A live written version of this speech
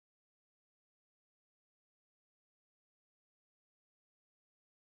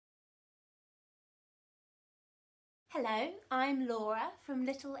Hello, I'm Laura from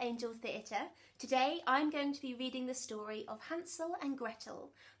Little Angel Theatre. Today I'm going to be reading the story of Hansel and Gretel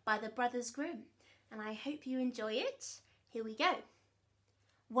by the Brothers Grimm, and I hope you enjoy it. Here we go.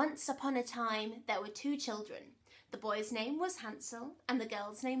 Once upon a time there were two children. The boy's name was Hansel and the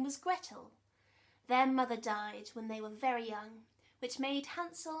girl's name was Gretel. Their mother died when they were very young, which made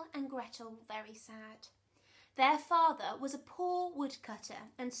Hansel and Gretel very sad. Their father was a poor woodcutter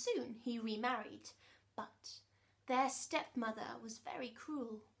and soon he remarried, but their stepmother was very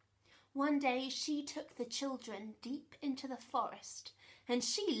cruel. One day she took the children deep into the forest and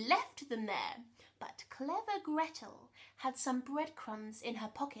she left them there, but clever Gretel had some breadcrumbs in her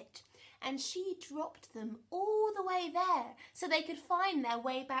pocket and she dropped them all the way there so they could find their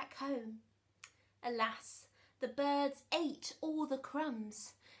way back home. Alas, the birds ate all the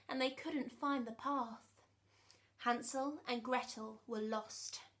crumbs and they couldn't find the path. Hansel and Gretel were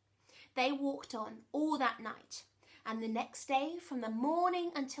lost. They walked on all that night and the next day from the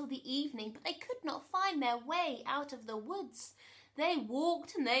morning until the evening, but they could not find their way out of the woods. They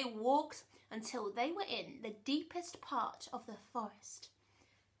walked and they walked until they were in the deepest part of the forest.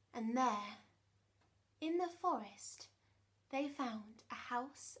 And there, in the forest, they found a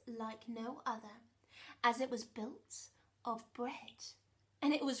house like no other, as it was built of bread.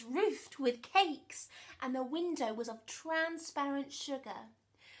 And it was roofed with cakes, and the window was of transparent sugar.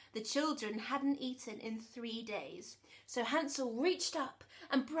 The children hadn't eaten in 3 days, so Hansel reached up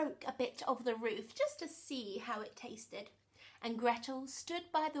and broke a bit of the roof just to see how it tasted. And Gretel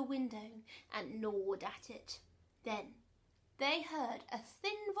stood by the window and gnawed at it. Then they heard a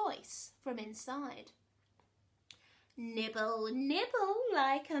thin voice from inside. "Nibble, nibble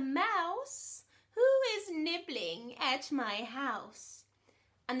like a mouse. Who is nibbling at my house?"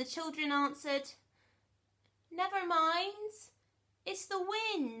 And the children answered, "Never mind. It's the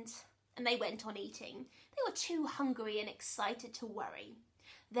wind." And they went on eating. They were too hungry and excited to worry.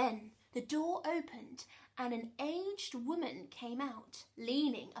 Then the door opened and an aged woman came out,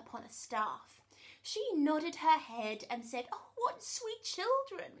 leaning upon a staff. She nodded her head and said, "Oh, what sweet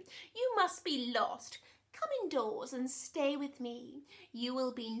children! You must be lost. Come indoors and stay with me. You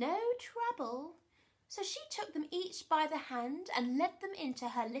will be no trouble." So she took them each by the hand and led them into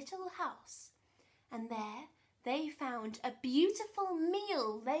her little house. And there they found a beautiful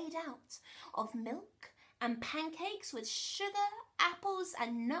meal laid out of milk and pancakes with sugar, apples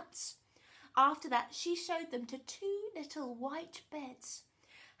and nuts. After that she showed them to 2 little white beds.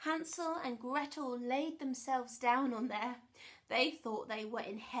 Hansel and Gretel laid themselves down on there. They thought they were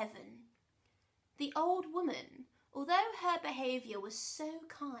in heaven. The old woman, although her behaviour was so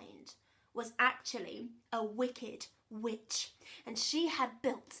kind, was actually a wicked witch, and she had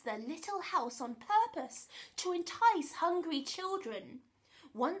built the little house on purpose to entice hungry children.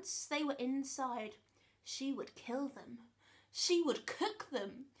 Once they were inside, she would kill them, she would cook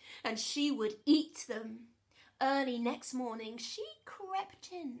them, and she would eat them. Early next morning she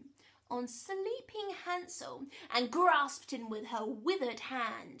crept in on sleeping Hansel and grasped him with her withered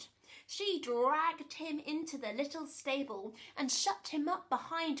hand. She dragged him into the little stable and shut him up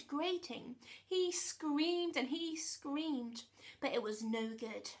behind grating. He screamed and he screamed, but it was no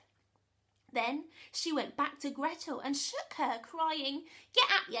good. Then she went back to Gretel and shook her, crying, "Get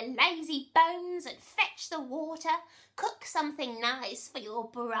up, you lazy bones, and fetch the water. Cook something nice for your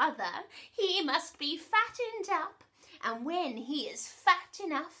brother. He must be fattened up, and when he is fat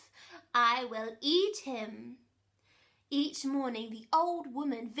enough, I will eat him." Each morning the old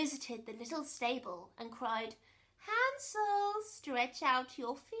woman visited the little stable and cried, "Hansel, stretch out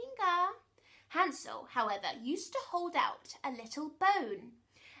your finger." Hansel, however, used to hold out a little bone,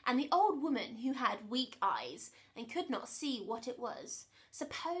 and the old woman, who had weak eyes and could not see what it was,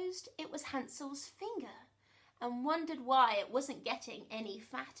 supposed it was Hansel's finger and wondered why it wasn't getting any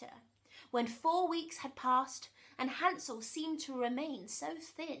fatter. When 4 weeks had passed and Hansel seemed to remain so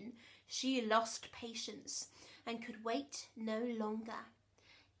thin, she lost patience and could wait no longer.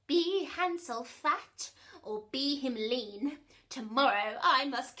 "Be Hansel fat or be him lean, tomorrow I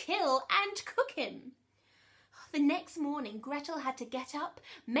must kill and cook him." The next morning Gretel had to get up,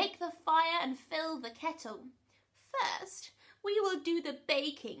 make the fire and fill the kettle. "First we will do the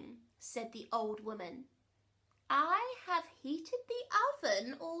baking," said the old woman. "I have heated the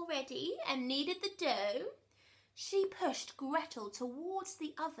oven already and kneaded the dough." She pushed Gretel towards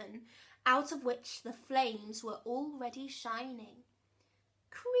the oven, out of which the flames were already shining.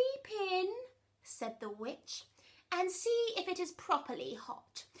 "Creep in," said the witch, "and see if it is properly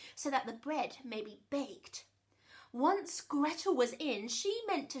hot, so that the bread may be baked." Once Gretel was in, she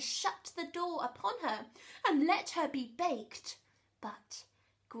meant to shut the door upon her and let her be baked. But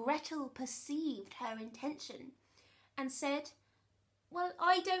Gretel perceived her intention and said, "Well,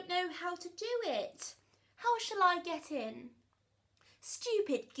 I don't know how to do it. How shall I get in?"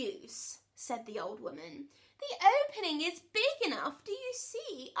 "Stupid goose," said the old woman. "The opening is big enough. Do you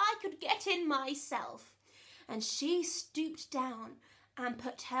see? I could get in myself." And she stooped down and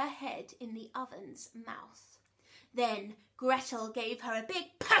put her head in the oven's mouth. Then Gretel gave her a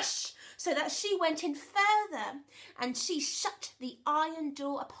big push so that she went in further, and she shut the iron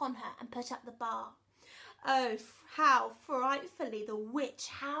door upon her and put up the bar. Oh, how frightfully the witch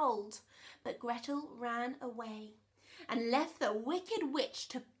howled! But Gretel ran away and left the wicked witch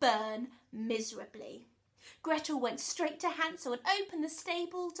to burn miserably. Gretel went straight to Hansel and opened the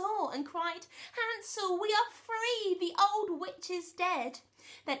stable door and cried, "Hansel, we are free! The old witch is dead!"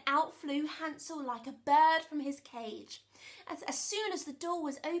 Then out flew Hansel like a bird from his cage. As soon as the door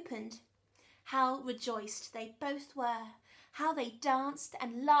was opened, how rejoiced they both were, how they danced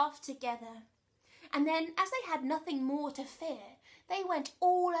and laughed together. And then, as they had nothing more to fear, they went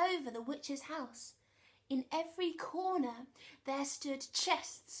all over the witch's house. In every corner there stood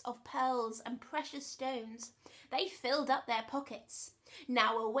chests of pearls and precious stones. They filled up their pockets.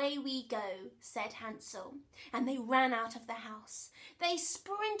 "Now away we go," said Hansel, and they ran out of the house. They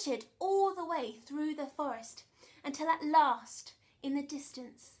sprinted all the way through the forest until at last, in the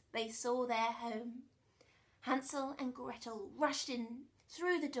distance, they saw their home. Hansel and Gretel rushed in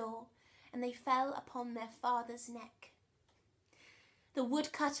through the door, and they fell upon their father's neck. The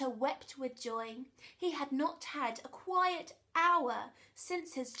woodcutter wept with joy. He had not had a quiet hour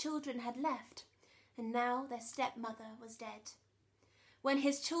since his children had left, and now their stepmother was dead. When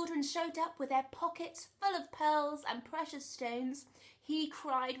his children showed up with their pockets full of pearls and precious stones, he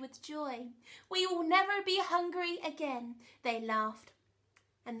cried with joy. "We will never be hungry again," they laughed.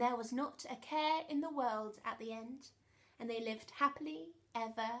 And there was not a care in the world at the end, and they lived happily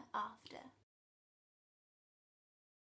ever after.